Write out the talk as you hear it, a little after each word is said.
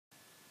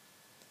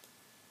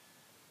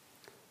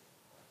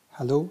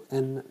Hello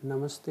and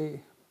नमस्ते।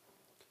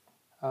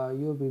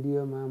 यो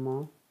भिडियोमा म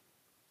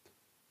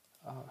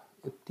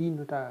यो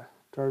तीनवटा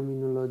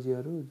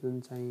टर्मिनोलोजीहरू जुन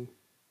चाहिँ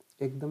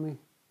एकदमै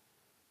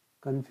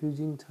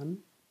कन्फ्युजिङ छन्।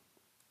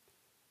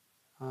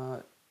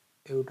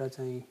 एउटा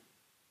चाहिँ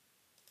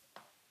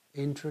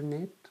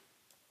इन्टरनेट,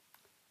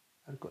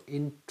 अर्को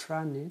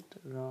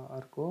इन्ट्रानेट र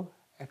अर्को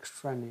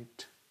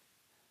एक्स्ट्रानेट।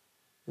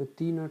 यो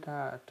तीनवटा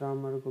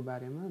टर्महरूको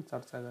बारेमा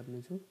चर्चा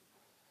गर्नेछु।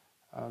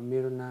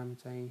 मेरो नाम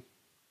चाहिँ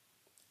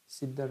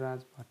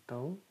सिद्धराज भट्ट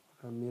हो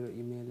र मेरो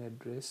इमेल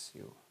एड्रेस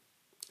यो।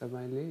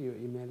 तपाईले यो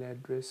इमेल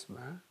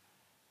एड्रेसमा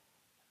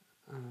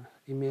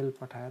इमेल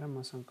पठाएर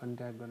मसँग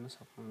कन्ट्याक्ट गर्न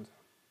सक्नुहुन्छ।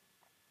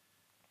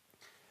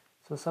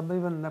 सो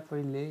सबैभन्दा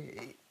पहिले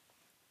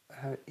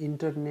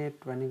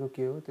इन्टरनेट भनेको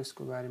के हो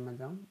त्यसको बारेमा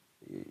जाउँ।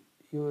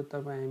 यो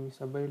हामी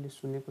सबैले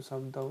सुनेको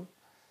शब्द हो।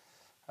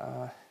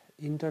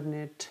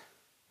 इन्टरनेट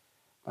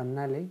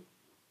भन्नाले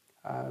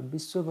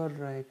विश्वभर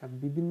रहेका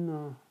विभिन्न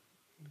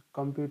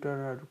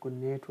कम्प्युटरहरूको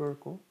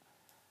नेटवर्क हो।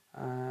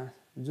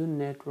 जुन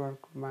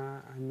नेटवर्कमा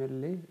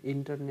हामीले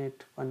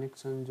इन्टरनेट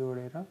कनेक्सन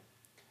जोडेर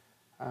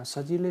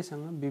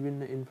सजिलैसँग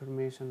विभिन्न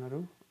इन्फर्मेसनहरू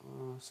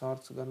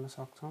सर्च गर्न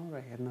सक्छौँ र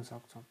हेर्न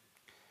सक्छौँ।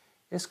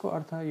 यसको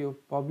अर्थ यो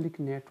पब्लिक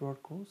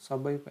नेटवर्क हो,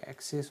 सबैको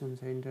एक्सेस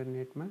हुन्छ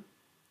इन्टरनेटमा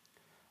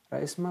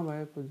र यसमा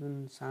भएको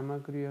जुन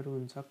सामग्रीहरू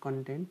हुन्छ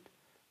कन्टेन्ट,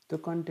 त्यो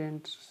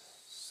कन्टेन्ट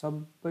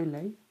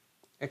सबैलाई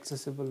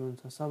एक्सेसिबल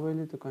हुन्छ,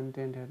 सबैले त्यो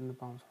कन्टेन्ट हेर्न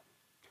पाउँछ।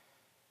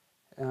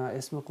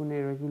 यसमा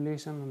कुनै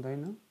रेगुलेसन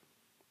हुँदैन,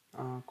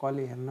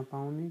 कसले हेर्न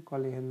पाउने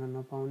कसले हेर्न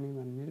नपाउने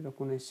भन्ने र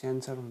कुनै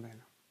सेन्सर हुँदैन।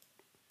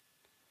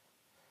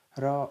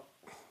 र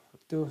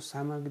त्यो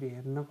सामग्री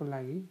हेर्नको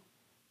लागि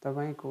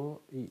तपाईको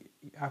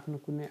आफ्नो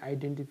कुनै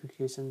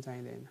आइडेन्टिफिकेसन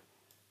चाहिँदैन।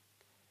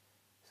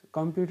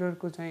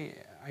 कम्प्युटरको चाहिँ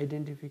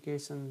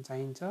आइडेन्टिफिकेसन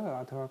चाहिन्छ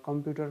अथवा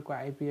कम्प्युटरको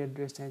आइपी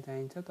एड्रेस चाहिँ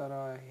चाहिन्छ, तर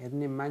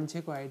हेर्ने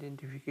मान्छेको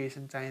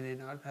आइडेन्टिफिकेसन चाहिँदैन,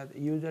 अर्थात्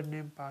युजर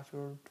नेम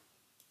पासवर्ड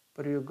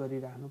प्रयोग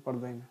गरिराख्नु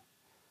पर्दैन।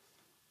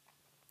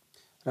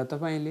 र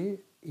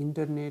तपाईले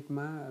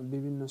इन्टरनेटमा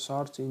विभिन्न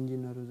सर्च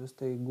इन्जिनहरू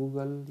जस्तै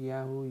गुगल,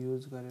 याहू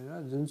युज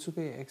गरेर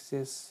जुनसुकै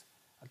एक्सेस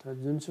अथवा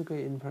जुनसुकै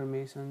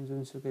इन्फर्मेसन,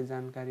 जुनसुकै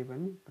जानकारी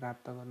पनि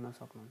प्राप्त गर्न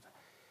सक्नुहुन्छ।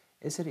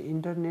 यसरी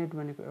इन्टरनेट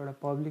भनेको एउटा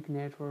पब्लिक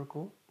नेटवर्क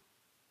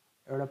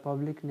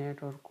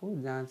हो,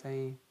 जहाँ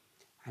चाहिँ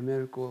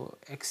हामीहरूको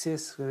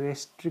एक्सेस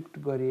रेस्ट्रिक्ट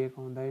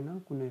गरिएको हुँदैन,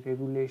 कुनै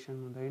रेगुलेसन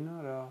हुँदैन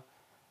र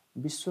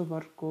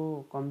विश्वभरको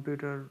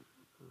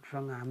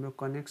कम्प्युटरसँग हाम्रो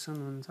कनेक्सन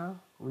हुन्छ।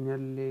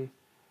 उनीहरूले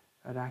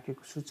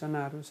राखेको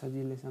सूचनाहरू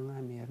सजिलैसँग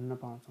हामी हेर्न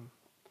पाउँछौँ।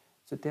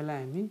 सो त्यसलाई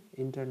हामी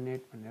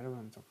इन्टरनेट भनेर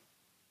भन्छौँ।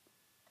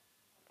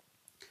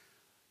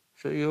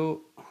 सो यो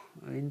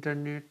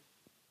इन्टरनेटको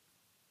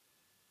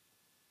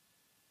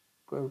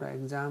एउटा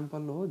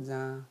इक्जाम्पल हो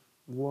जहाँ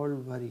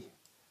वर्ल्डभरि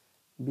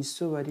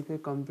विश्वभरिकै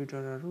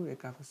कम्प्युटरहरू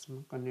एक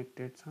आपसमा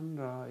कनेक्टेड छन्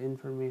र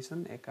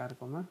इन्फर्मेसन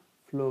एकअर्कामा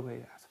फ्लो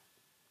भइरहेछ।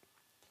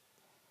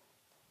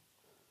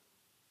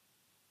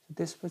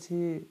 त्यसपछि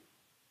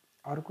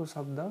अर्को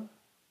शब्द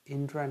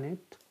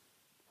इन्ट्रानेट।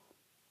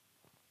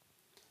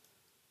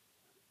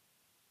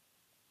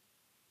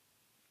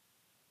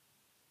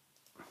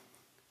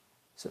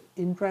 सो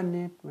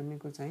इन्ट्रानेट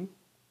भनेको चाहिँ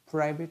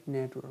प्राइभेट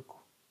नेटवर्क हो।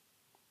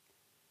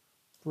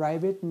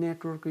 प्राइभेट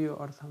नेटवर्क यो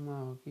अर्थमा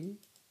हो कि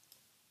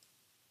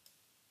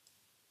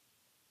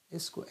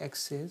यसको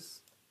एक्सेस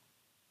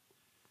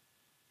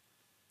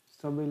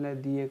सबैलाई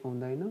दिएको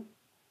हुँदैन।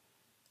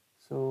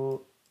 सो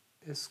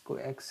यसको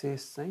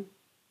एक्सेस चाहिँ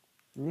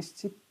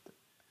निश्चित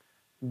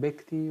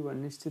व्यक्ति वा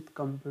निश्चित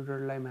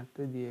कम्प्युटरलाई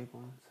मात्रै दिएको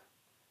हुन्छ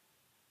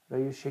र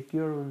यो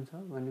सेक्योर हुन्छ,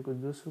 भनेको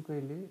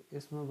जोसुकैले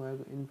यसमा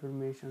भएको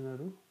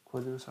इन्फर्मेसनहरू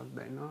खोज्न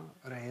सक्दैन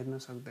र हेर्न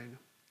सक्दैन।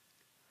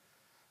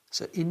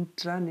 सो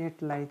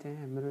इन्ट्रानेटलाई चाहिँ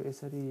हाम्रो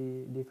यसरी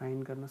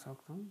डिफाइन गर्न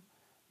सक्छौँ।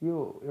 यो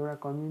एउटा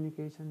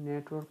कम्युनिकेसन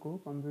नेटवर्क हो,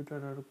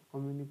 कम्प्युटरहरूको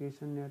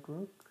कम्युनिकेसन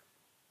नेटवर्क,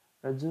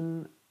 र जुन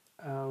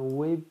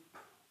वेब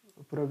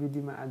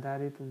प्रविधिमा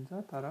आधारित हुन्छ,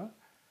 तर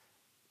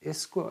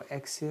यसको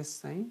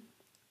एक्सेस चाहिँ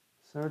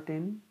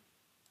सर्टेन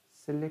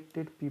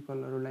सेलेक्टेड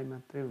पिपलहरूलाई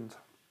मात्रै हुन्छ।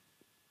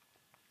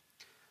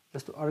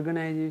 जस्तो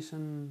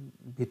अर्गनाइजेसन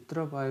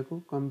भित्र भएको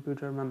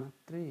कम्प्युटरमा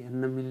मात्रै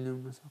हेर्न मिल्ने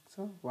हुन सक्छ,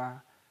 वा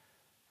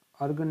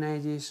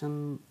अर्गनाइजेसन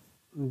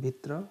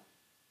भित्र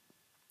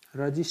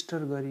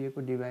रजिस्टर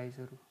गरिएको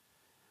डिभाइसहरू,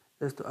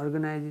 जस्तो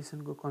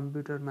अर्गनाइजेसनको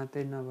कम्प्युटर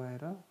मात्रै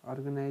नभएर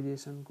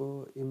अर्गनाइजेसनको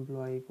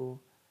इम्प्लोइको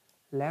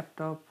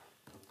ल्यापटप,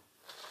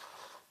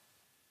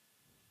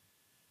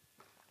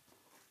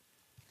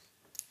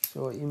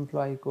 सो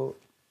इम्प्लोइको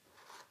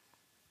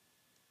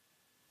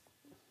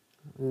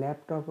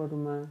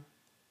ल्यापटपहरूमा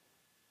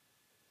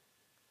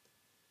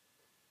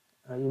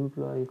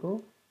इम्प्लोइको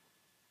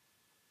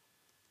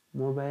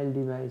मोबाइल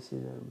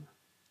डिभाइसेसहरूमा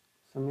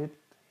समेत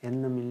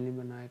हेर्न मिल्ने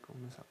बनाएको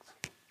हुन सक्छ।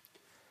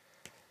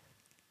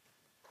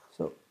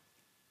 सो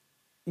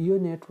यो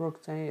नेटवर्क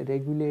चाहिँ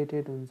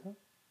रेगुलेटेड हुन्छ।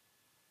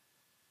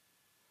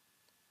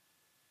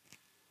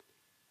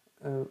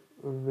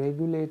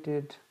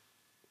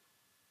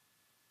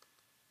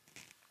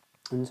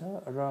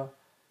 र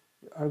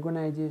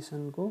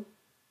अर्गनाइजेसनको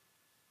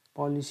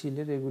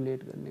पोलिसीले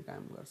रेगुलेट गर्ने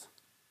काम गर्छ।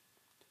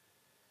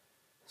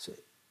 सो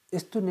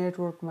यस्तो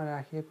नेटवर्कमा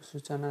राखिएको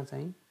सूचना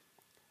चाहिँ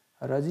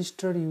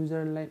रजिस्टर्ड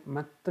युजरलाई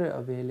मात्रै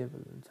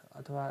अभेलेबल हुन्छ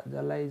अथवा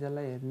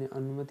जसलाई हेर्ने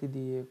अनुमति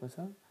दिएको छ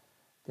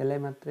त्यसलाई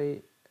मात्रै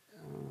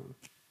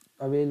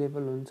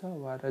अभेलेबल हुन्छ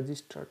वा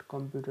रजिस्टर्ड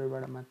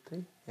कम्प्युटरबाट मात्रै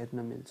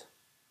हेर्न मिल्छ।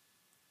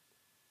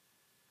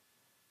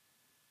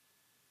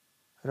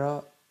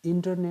 र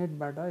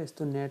इन्टरनेटबाट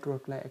यस्तो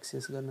नेटवर्कलाई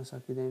एक्सेस गर्न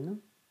सकिँदैन।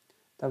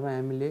 तब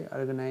हामीले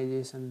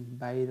अर्गनाइजेसन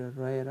बाहिर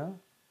रहेर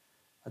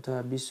अथवा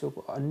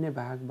विश्वको अन्य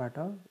भागबाट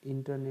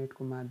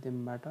इन्टरनेटको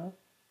माध्यमबाट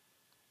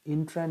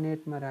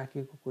इन्ट्रानेटमा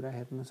राखेको कुरा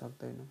हेर्न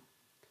सक्दैनौँ।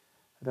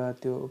 र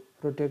त्यो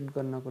प्रोटेक्ट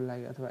गर्नको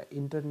लागि अथवा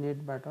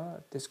इन्टरनेटबाट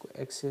त्यसको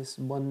एक्सेस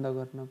बन्द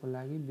गर्नको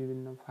लागि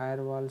विभिन्न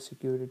फायरवल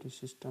सिक्युरिटी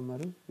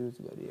सिस्टमहरू युज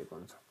गरिएको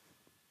हुन्छ।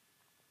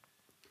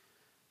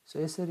 सो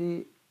यसरी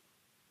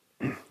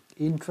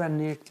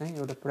इन्ट्रानेट चाहिँ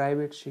एउटा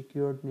प्राइभेट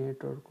सिक्योर्ड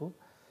नेटवर्क हो।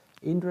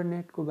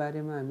 इन्टरनेटको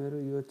बारेमा हामीहरू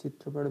यो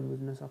चित्रबाट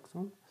बुझ्न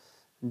सक्छौँ,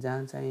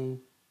 जहाँ चाहिँ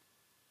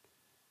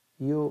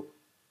यो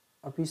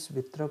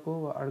अफिसभित्रको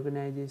वा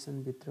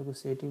अर्गनाइजेसनभित्रको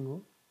सेटिङ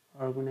हो,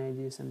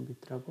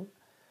 अर्गनाइजेसनभित्रको।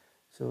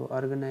 सो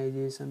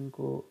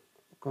अर्गनाइजेसनको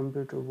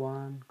कम्प्युटर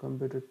 1,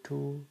 कम्प्युटर 2,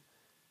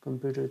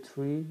 कम्प्युटर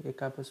 3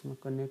 एक आपसमा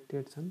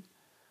कनेक्टेड छन्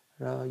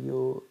र यो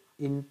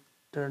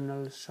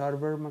इन्टरनल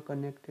सर्भरमा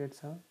कनेक्टेड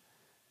छ,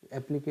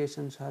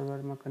 एप्लिकेसन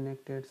सर्भरमा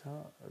कनेक्टेड छ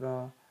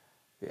र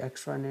यो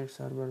एक्स्ट्रानेट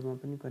सर्भरमा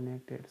पनि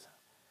कनेक्टेड छ।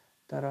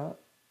 तर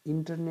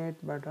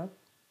इन्टरनेटबाट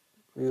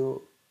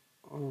यो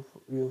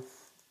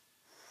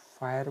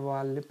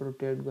फायरवालले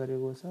प्रोटेक्ट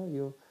गरेको छ।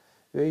 यो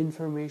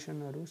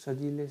इन्फर्मेसनहरू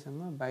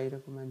सजिलैसँग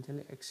बाहिरको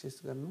मान्छेले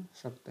एक्सेस गर्न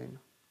सक्दैन।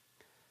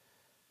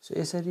 सो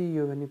यसरी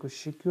यो भनेको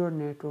सिक्योर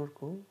नेटवर्क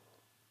हो,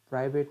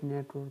 प्राइभेट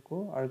नेटवर्क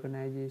हो।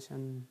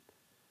 अर्गनाइजेसन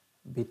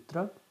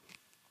भित्र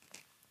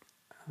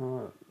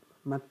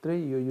मात्रै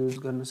यो युज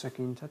गर्न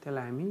सकिन्छ,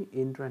 त्यसलाई हामी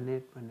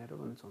इन्ट्रानेट भनेर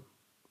भन्छौँ।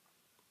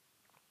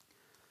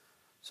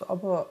 सो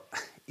अब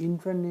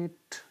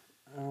इन्टरनेट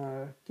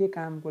के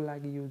कामको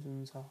लागि युज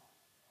हुन्छ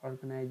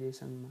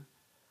अर्गनाइजेसनमा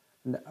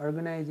भन्दा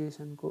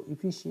अर्गनाइजेसनको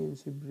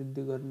इफिसियन्सी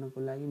वृद्धि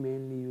गर्नको लागि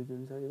मेनली युज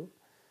हुन्छ यो।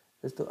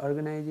 जस्तो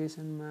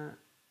अर्गनाइजेसनमा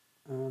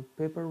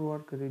पेपर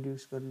वर्क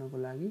रिड्युस गर्नको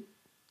लागि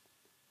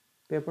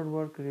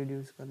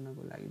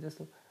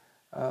जस्तो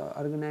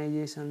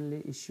अर्गनाइजेसनले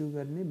इस्यु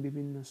गर्ने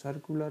विभिन्न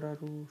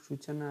सर्कुलरहरू,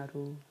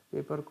 सूचनाहरू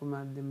पेपरको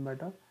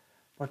माध्यमबाट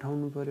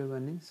पठाउनु पर्यो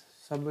भने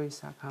सबै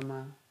शाखामा,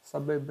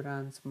 सबै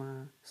ब्रान्चमा,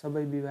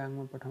 सबै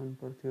विभागमा पठाउनु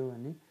पर्थ्यो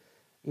भने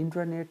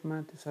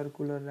इन्टरनेटमा त्यो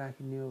सर्कुलर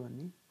राख्ने हो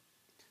भने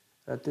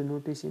र त्यो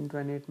नोटिस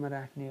इन्टरनेटमा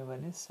राख्ने हो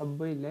भने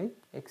सबैलाई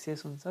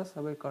एक्सेस हुन्छ,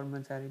 सबै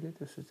कर्मचारीले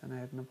त्यो सूचना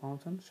हेर्न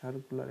पाउँछन्,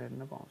 सर्कुलर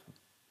हेर्न पाउँछन्,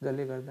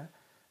 जसले गर्दा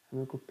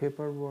हामीको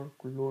पेपर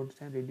वर्क लोड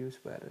चाहिँ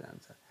रिड्युस भएर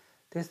जान्छ।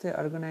 त्यस्तै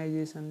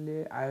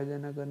अर्गनाइजेसनले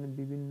आयोजना गर्ने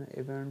विभिन्न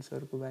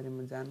इभेन्ट्सहरूको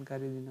बारेमा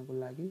जानकारी दिनको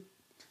लागि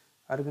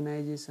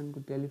अर्गनाइजेसनको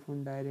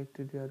टेलिफोन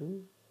डाइरेक्टरीहरू,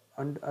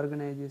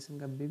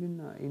 अर्गनाइजेसनका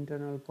विभिन्न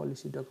इन्टरनल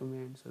पोलिसी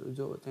डकुमेन्ट्सहरू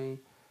जो चाहिँ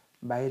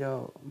बाहिर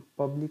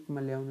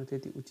पब्लिकमा ल्याउन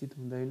त्यति उचित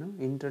हुँदैन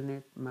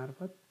इन्टरनेट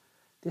मार्फत,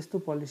 त्यस्तो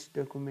पोलिसी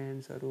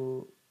डकुमेन्ट्सहरू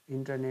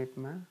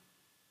इन्टरनेटमा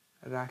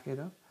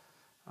राखेर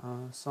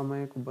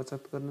समयको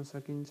बचत गर्न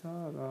सकिन्छ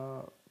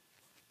र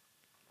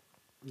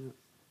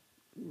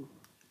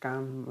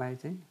कामलाई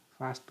चाहिँ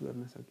फास्ट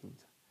गर्न सकिन्छ।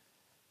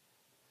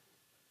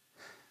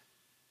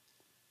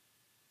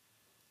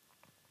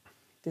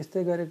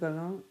 त्यस्तै गरिकन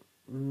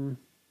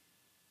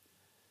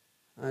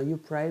यो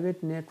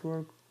प्राइभेट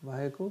नेटवर्क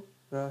भएको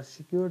र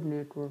सिक्योर्ड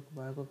नेटवर्क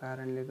भएको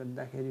कारणले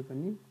गर्दाखेरि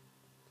पनि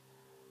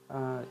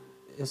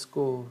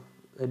यसको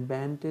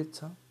एडभान्टेज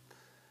छ।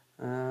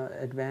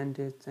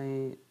 एडभान्टेज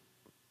चाहिँ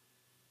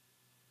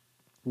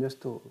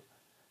जस्तो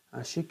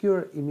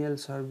सिक्योर इमेल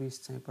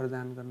सर्भिस चाहिँ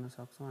प्रदान गर्न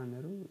सक्छौँ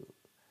हामीहरू।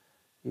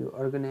 यो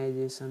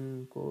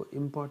अर्गनाइजेसनको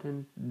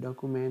इम्पोर्टेन्ट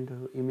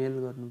डकुमेन्टहरू इमेल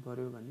गर्नु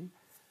पर्यो भने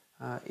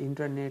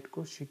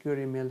इन्टरनेटको सिक्योर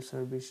इमेल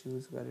सर्भिस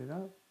युज गरेर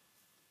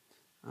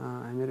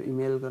हामीहरू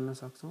इमेल गर्न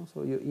सक्छौँ।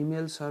 सो यो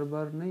इमेल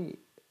सर्भर नै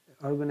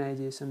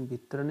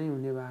अर्गनाइजेसनभित्र नै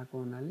हुने भएको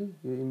हुनाले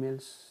यो इमेल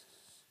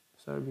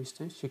सर्भिस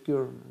चाहिँ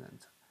सिक्योर हुन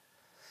जान्छ।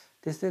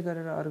 त्यस्तै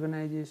गरेर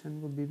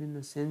अर्गनाइजेसनको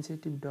विभिन्न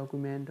सेन्सिटिभ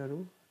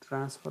डकुमेन्टहरू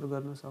ट्रान्सफर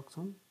गर्न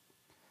सक्छौँ।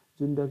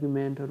 जुन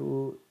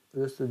डकुमेन्टहरू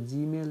जस्तो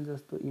जीमेल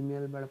जस्तो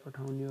इमेलबाट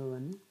पठाउने हो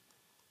भने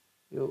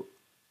यो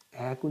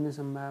ह्याक हुने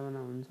सम्भावना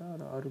हुन्छ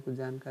र अरूको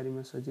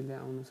जानकारीमा सजिलै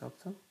आउन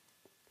सक्छ।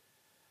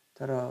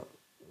 तर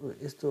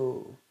यस्तो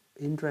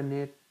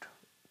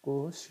इन्टरनेटको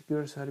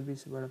सिक्योर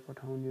सर्भिसबाट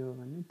पठाउने हो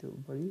भने त्यो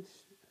बढी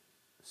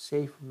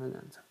सेफ हुन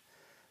जान्छ।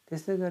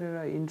 त्यस्तै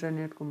गरेर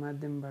इन्टरनेटको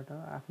माध्यमबाट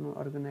आफ्नो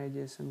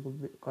अर्गनाइजेसनको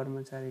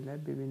कर्मचारीलाई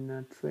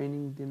विभिन्न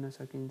ट्रेनिङ दिन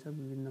सकिन्छ।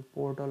 विभिन्न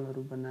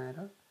पोर्टलहरू बनाएर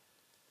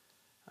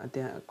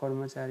त्यहाँ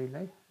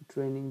कर्मचारीलाई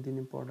ट्रेनिङ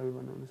दिने पोर्टल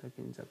बनाउन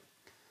सकिन्छ।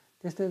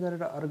 त्यस्तै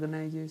गरेर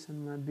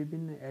अर्गनाइजेसनमा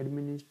विभिन्न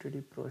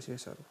एडमिनिस्ट्रेटिभ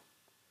प्रोसेसहरू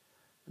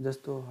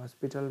जस्तो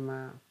हस्पिटलमा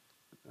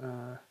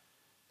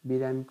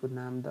बिरामीको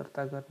नाम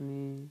दर्ता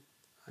गर्ने,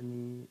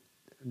 अनि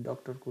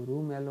डक्टरको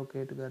रुम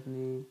एलोकेट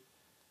गर्ने,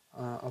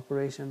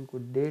 अपरेसनको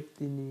डेट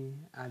दिने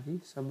आदि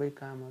सबै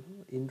कामहरू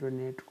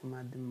इन्टरनेटको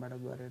माध्यमबाट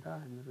गरेर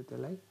हामीहरू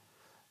त्यसलाई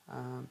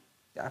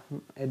आफ्नो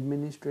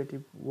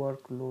एडमिनिस्ट्रेटिभ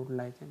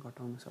वर्कलोडलाई चाहिँ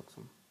घटाउन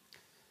सक्छौँ।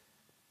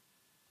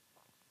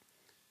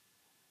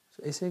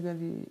 सो यसै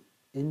गरी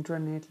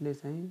इन्ट्रानेटले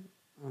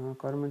चाहिँ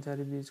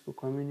कर्मचारी बीचको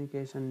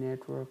कम्युनिकेसन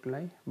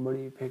नेटवर्कलाई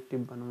बढी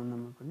इफेक्टिभ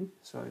बनाउनमा पनि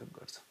सहयोग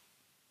गर्छ।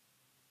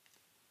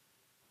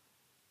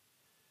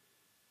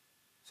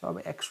 सो अब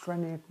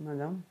एक्स्ट्रानेटमा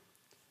जाउँ।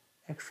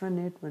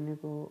 एक्स्ट्रानेट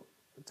भनेको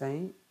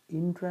चाहिँ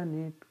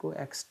इन्ट्रानेटको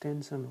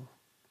एक्सटेन्सन हो।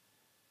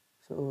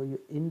 सो यो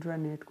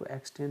इन्ट्रानेटको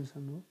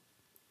एक्सटेन्सन हो।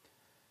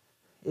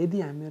 यदि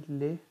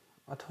हामीहरूले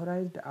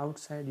अथोराइज्ड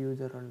आउटसाइड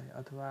युजरहरूलाई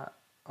अथवा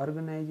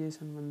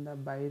अर्गनाइजेसनभन्दा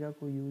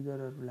बाहिरको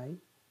युजरहरूलाई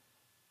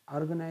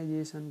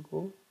अर्गनाइजेसनको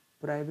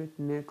प्राइभेट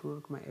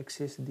नेटवर्कमा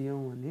एक्सेस दियौँ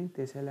भने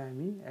त्यसैलाई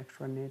हामी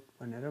एक्स्ट्रानेट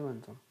भनेर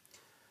भन्छौँ।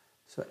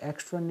 सो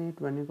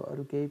एक्स्ट्रानेट भनेको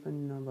अरू केही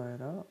पनि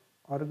नभएर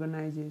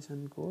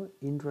अर्गनाइजेसनको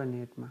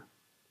इन्ट्रानेटमा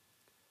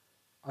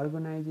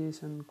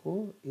अर्गनाइजेसनको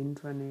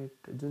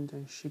इन्ट्रानेट जुन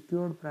चाहिँ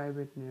सिक्योर्ड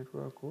प्राइभेट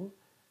नेटवर्क हो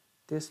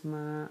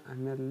त्यसमा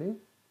हामीहरूले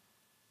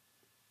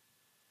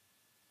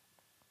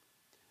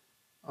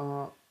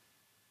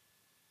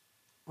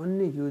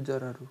अन्य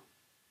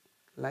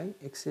युजरहरूलाई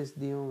एक्सेस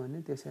दियौँ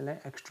भने त्यसैलाई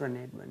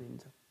एक्स्ट्रानेट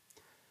भनिन्छ।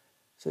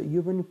 सो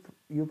यो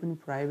पनि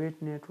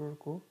प्राइभेट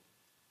नेटवर्क हो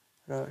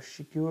र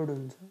सिक्योर्ड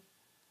हुन्छ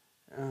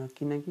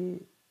किनकि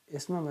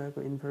यसमा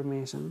भएको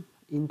इन्फर्मेसन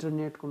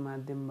इन्टरनेटको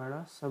माध्यमबाट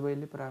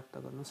सबैले प्राप्त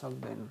गर्न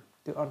सक्दैनन्।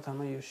 त्यो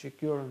अर्थमा यो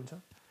सिक्योर हुन्छ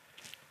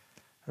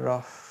र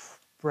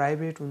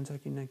प्राइभेट हुन्छ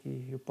किनकि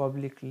यो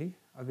पब्लिकली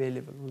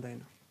अभाइलेबल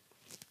हुँदैन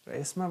र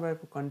यसमा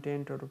भएको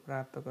कन्टेन्टहरू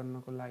प्राप्त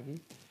गर्नको लागि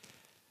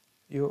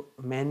यो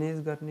म्यानेज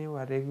गर्ने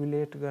वा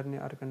रेगुलेट गर्ने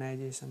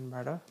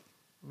अर्गनाइजेसनबाट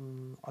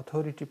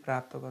अथोरिटी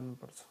प्राप्त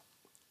गर्नुपर्छ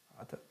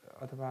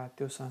अथवा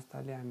त्यो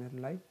संस्थाले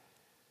हामीहरूलाई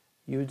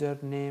युजर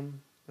नेम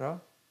र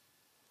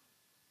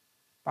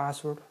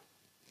पासवर्ड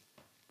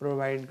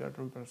प्रोभाइड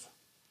गर्नुपर्छ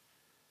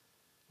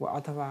वा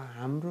अथवा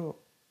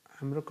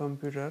हाम्रो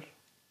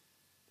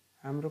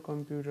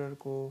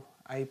कम्प्युटरको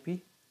आइपी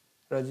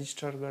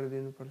रजिस्टर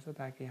गरिदिनुपर्छ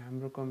ताकि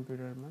हाम्रो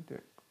कम्प्युटरमा त्यो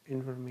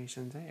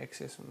इन्फर्मेसन चाहिँ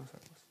एक्सेस हुन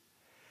सकोस्।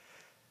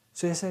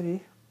 सो यसरी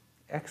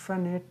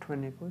एक्स्ट्रानेट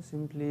भनेको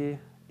सिम्पली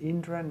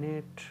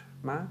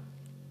इन्ट्रानेटमा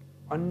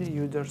अन्य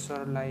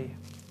युजर्सहरूलाई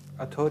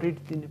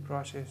अथोरिटी दिने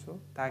प्रोसेस हो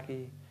ताकि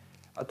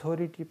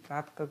अथोरिटी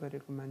प्राप्त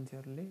गरेको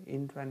मान्छेहरूले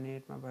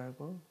इन्ट्रानेटमा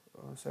भएको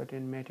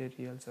सर्टेन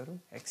मेटेरियल्सहरू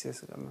एक्सेस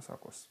गर्न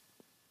सकोस्।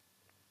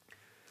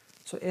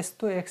 सो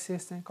यस्तो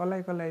एक्सेस चाहिँ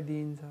कसलाई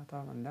दिइन्छ त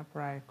भन्दा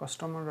प्राय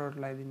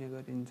कस्टमरहरूलाई दिने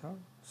गरिन्छ,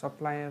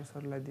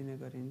 सप्लायर्सहरूलाई दिने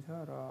गरिन्छ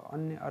र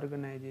अन्य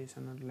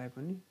अर्गनाइजेसनहरूलाई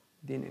पनि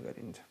दिने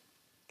गरिन्छ।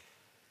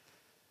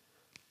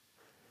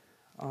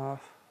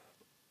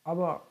 अब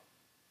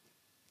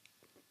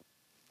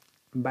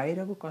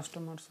बाहिरको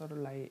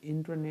कस्टमर्सहरूलाई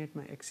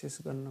इन्टरनेटमा एक्सेस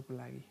गर्नको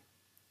लागि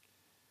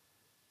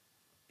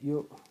यो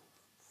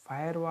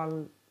फायरवाल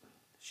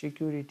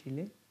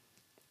सिक्युरिटीले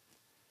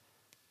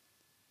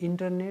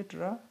इन्टरनेट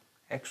र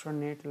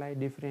एक्स्ट्रानेटलाई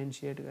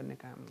डिफरेन्सिएट गर्ने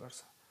काम गर्छ।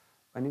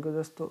 भनेको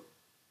जस्तो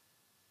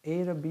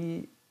ए र बी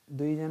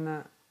दुईजना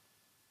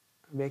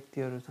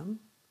व्यक्तिहरू छन्।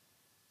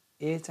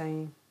 ए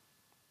चाहिँ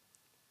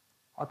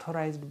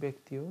अथोराइज्ड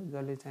व्यक्ति हो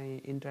जसले चाहिँ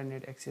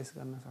इन्टरनेट एक्सेस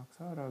गर्न सक्छ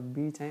र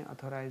बी चाहिँ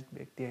अथोराइज्ड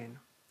व्यक्ति होइन।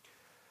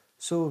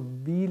 सो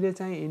बीले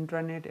चाहिँ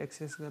इन्टरनेट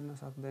एक्सेस गर्न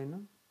सक्दैन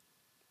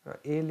र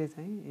एले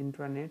चाहिँ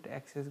इन्टरनेट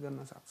एक्सेस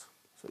गर्न सक्छ।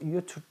 सो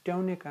यो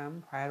छुट्याउने काम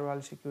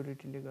फायरवाल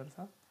सिक्युरिटीले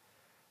गर्छ।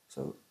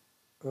 सो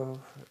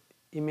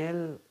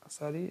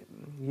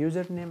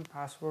युजर नेम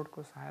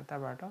पासवर्डको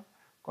सहायताबाट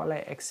कसलाई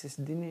एक्सेस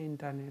दिने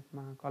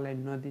इन्टरनेटमा कसलाई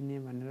नदिने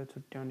भनेर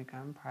छुट्याउने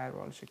काम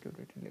फायरवाल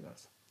सिक्युरिटीले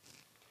गर्छ।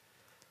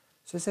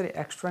 सो यसरी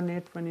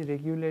एक्स्ट्रानेट पनि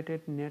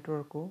रेगुलेटेड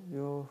नेटवर्क हो।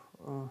 यो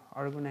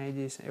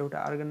एउटा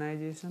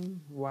अर्गनाइजेसन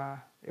वा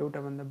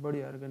एउटाभन्दा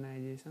बढी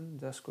अर्गनाइजेसन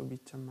जसको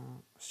बिचमा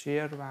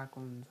सेयर भएको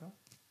हुन्छ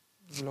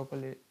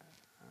लोकल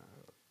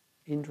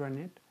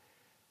इन्टरनेट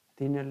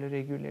तिनीहरूले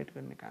रेगुलेट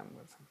गर्ने काम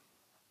गर्छन्।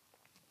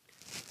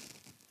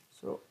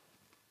 सो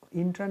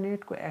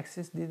इन्टरनेटको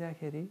एक्सेस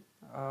दिँदाखेरि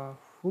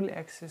फुल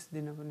एक्सेस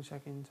दिन पनि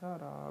सकिन्छ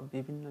र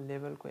विभिन्न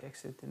लेभलको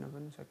एक्सेस दिन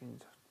पनि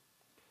सकिन्छ।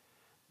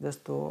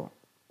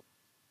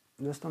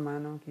 जस्तो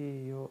मानौँ कि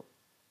यो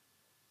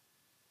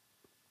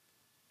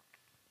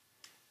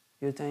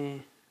चाहिँ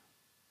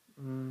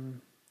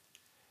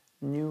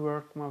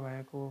न्युयोर्कमा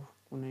भएको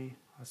कुनै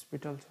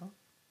हस्पिटल छ।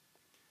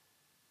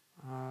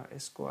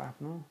 यसको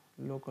आफ्नो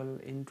लोकल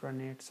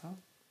इन्ट्रानेट छ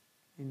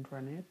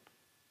इन्ट्रानेट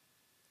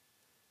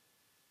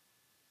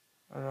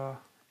र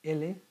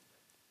यसले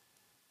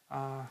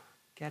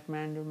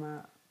काठमाडौँमा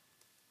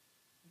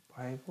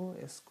भएको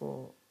यसको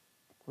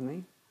कुनै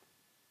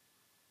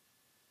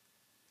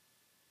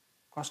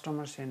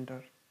कस्टमर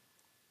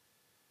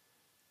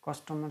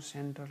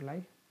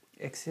सेन्टरलाई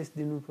एक्सेस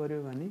दिनु पर्यो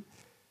भने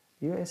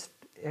यो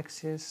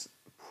एक्सेस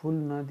फुल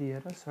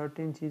नदिएर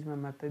सर्टेन चिजमा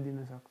मात्रै दिन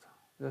सक्छ।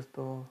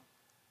 जस्तो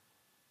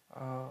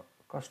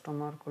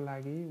कस्टमरको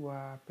लागि वा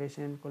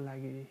पेसेन्टको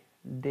लागि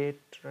डेट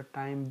र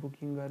टाइम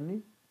बुकिङ गर्ने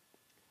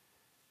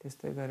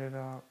त्यस्तै गरेर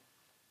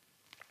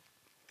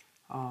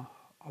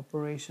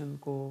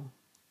अपरेसनको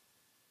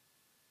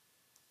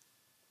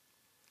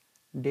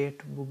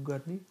डेट बुक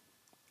गर्ने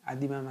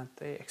आदिमा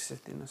मात्रै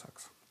एक्सेस दिन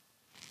सक्छ।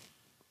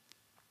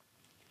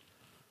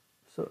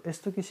 सो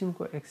यस्तो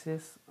किसिमको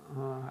एक्सेस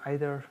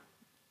आइदर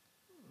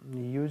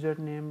युजर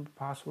नेम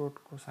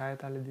पासवर्डको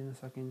सहायताले दिन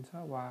सकिन्छ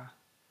वा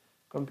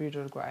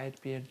कम्प्युटरको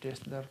आइपी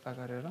एड्रेस दर्ता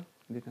गरेर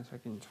दिन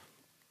सकिन्छ।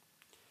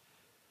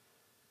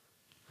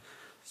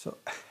 सो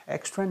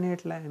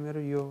एक्स्ट्रानेटलाई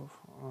हामीहरू यो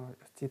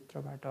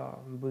चित्रबाट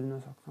बुझ्न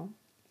सक्छौँ।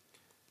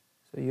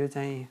 सो यो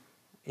चाहिँ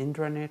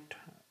इन्ट्रानेट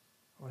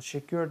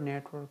सिक्योर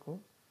नेटवर्क हो।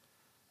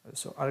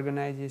 सो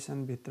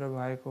अर्गनाइजेसनभित्र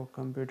भएको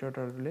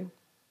कम्प्युटरहरूले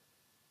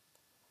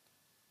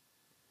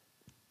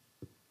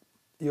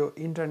यो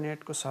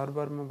इन्टरनेटको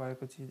सर्भरमा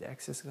भएको चिज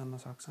एक्सेस गर्न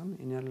सक्छन्।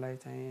 यिनीहरूलाई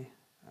चाहिँ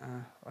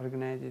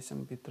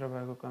अर्गनाइजेसनभित्र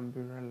भएको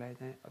कम्प्युटरलाई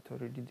चाहिँ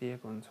अथोरिटी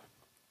दिएको हुन्छ।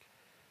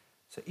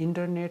 सो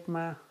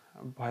इन्टरनेटमा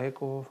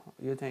भएको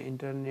यो चाहिँ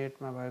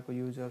इन्टरनेटमा भएको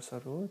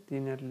युजर्सहरू हो,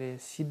 तिनीहरूले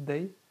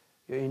सिधै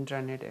यो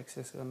इन्टरनेट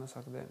एक्सेस गर्न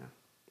सक्दैन,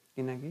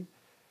 किनकि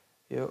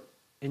यो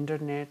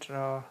इन्टरनेट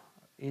र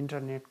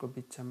इन्टरनेटको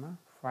बिचमा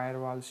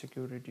फायरवाल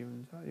सिक्युरिटी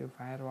हुन्छ। यो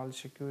फायरवाल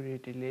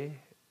सिक्युरिटीले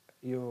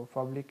यो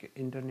पब्लिक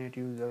इन्टरनेट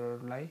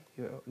युजरहरूलाई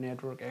यो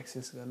नेटवर्क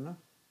एक्सेस गर्न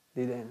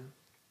दिँदैन।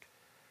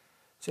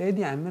 सो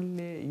यदि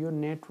हामीले यो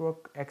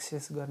नेटवर्क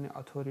एक्सेस गर्ने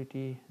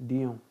अथोरिटी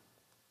दियौँ,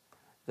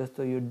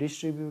 जस्तो यो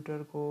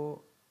डिस्ट्रिब्युटरको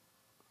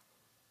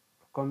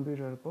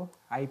कम्प्युटरको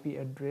आइपी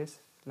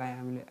एड्रेसलाई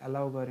हामीले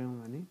एलाउ गऱ्यौँ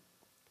भने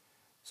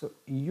सो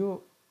यो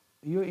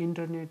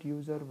इन्टरनेट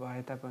युजर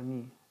भए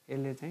तापनि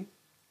यसले चाहिँ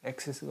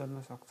एक्सेस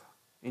गर्न सक्छ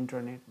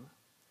इन्टरनेटमा।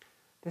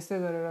 त्यस्तै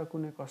गरेर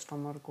कुनै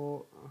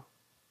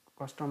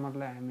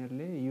कस्टमरलाई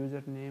हामीहरूले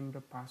युजर नेम र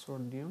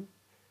पासवर्ड दियौँ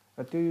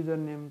र त्यो युजर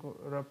नेम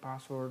र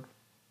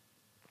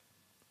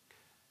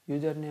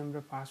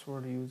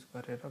पासवर्ड युज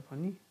गरेर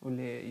पनि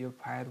उसले यो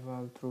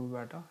फायरवल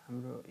थ्रुबाट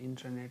हाम्रो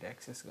इन्टरनेट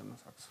एक्सेस गर्न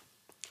सक्छ।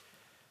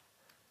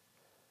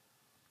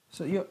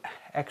 सो यो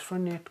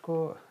एक्स्ट्रानेटको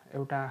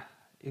एउटा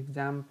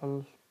इक्जाम्पल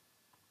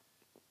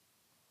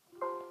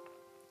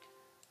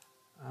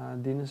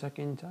दिन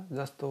सकिन्छ।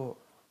 जस्तो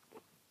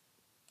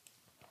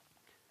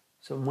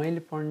सो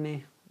मैले पढ्ने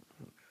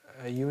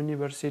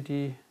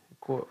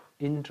युनिभर्सिटीको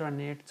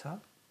इन्ट्रानेट छ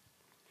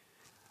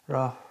र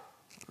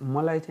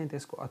मलाई चाहिँ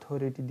त्यसको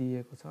अथोरिटी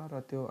दिएको छ र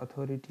त्यो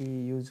अथोरिटी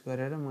युज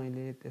गरेर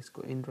मैले त्यसको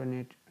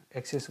इन्टरनेट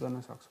एक्सेस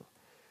गर्न सक्छु।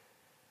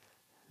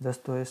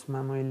 जस्तो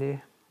यसमा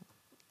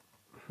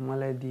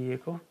मलाई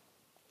दिएको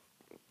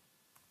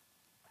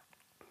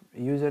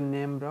युजर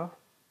नेम र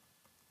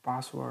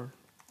पासवर्ड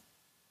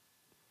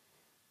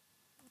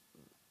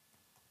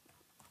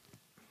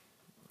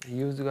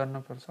युज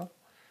गर्नुपर्छ।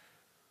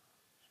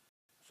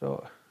 सो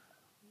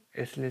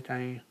यसले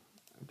चाहिँ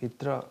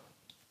भित्र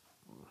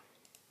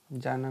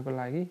जानको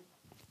लागि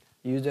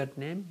युजर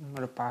नेम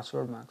र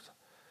पासवर्ड माग्छ।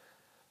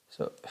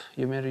 सो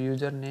यो मेरो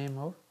युजर नेम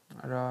हो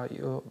र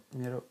यो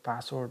मेरो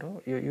पासवर्ड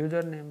हो। यो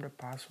युजर नेम र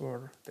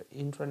पासवर्ड त्यो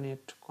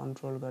इन्टरनेट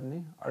कन्ट्रोल गर्ने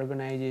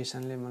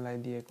अर्गनाइजेसनले मलाई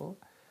दिएको।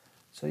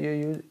 सो यो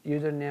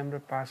युजर नेम र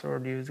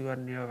पासवर्ड युज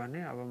गर्ने हो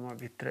भने अब म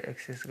भित्र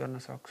एक्सेस गर्न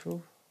सक्छु।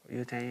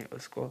 यो चाहिँ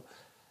उसको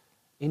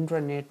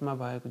इन्टरनेटमा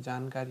भएको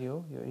जानकारी हो।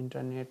 यो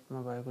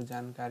इन्टरनेटमा भएको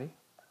जानकारी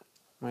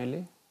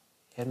मैले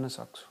हेर्न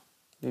सक्छु,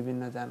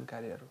 विभिन्न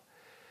जानकारीहरू।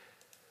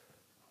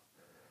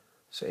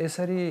 सो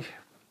यसरी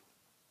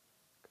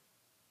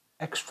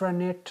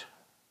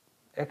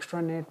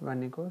एक्स्ट्रानेट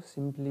भनेको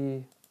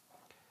सिम्पली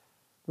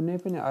कुनै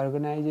पनि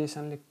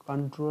अर्गनाइजेसनले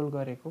कन्ट्रोल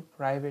गरेको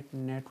प्राइभेट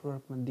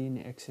नेटवर्कमा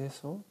दिने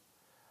एक्सेस हो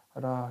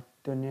र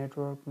त्यो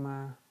नेटवर्कमा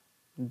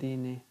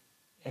दिने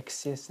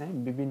एक्सेस चाहिँ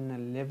विभिन्न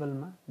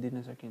लेभलमा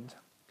दिन सकिन्छ।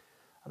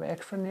 अब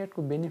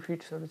एक्स्ट्रानेटको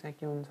बेनिफिट्सहरू चाहिँ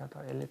के हुन्छ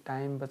त, यसले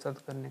टाइम बचत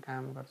गर्ने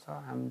काम गर्छ,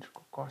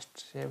 हाम्रो कस्ट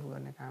सेभ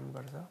गर्ने काम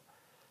गर्छ,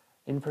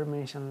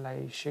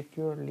 इन्फर्मेसनलाई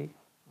सिक्योरली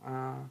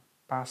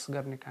पास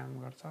गर्ने काम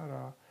गर्छ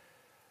र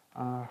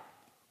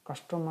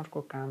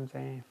कस्टमरको काम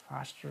चाहिँ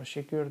फास्ट र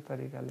सिक्योर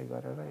तरिकाले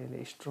गरेर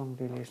यसले स्ट्रङ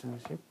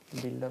रिलेसनसिप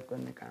बिल्डअप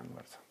गर्ने काम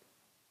गर्छ।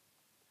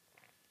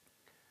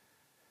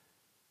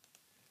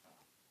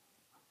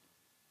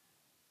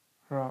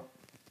 र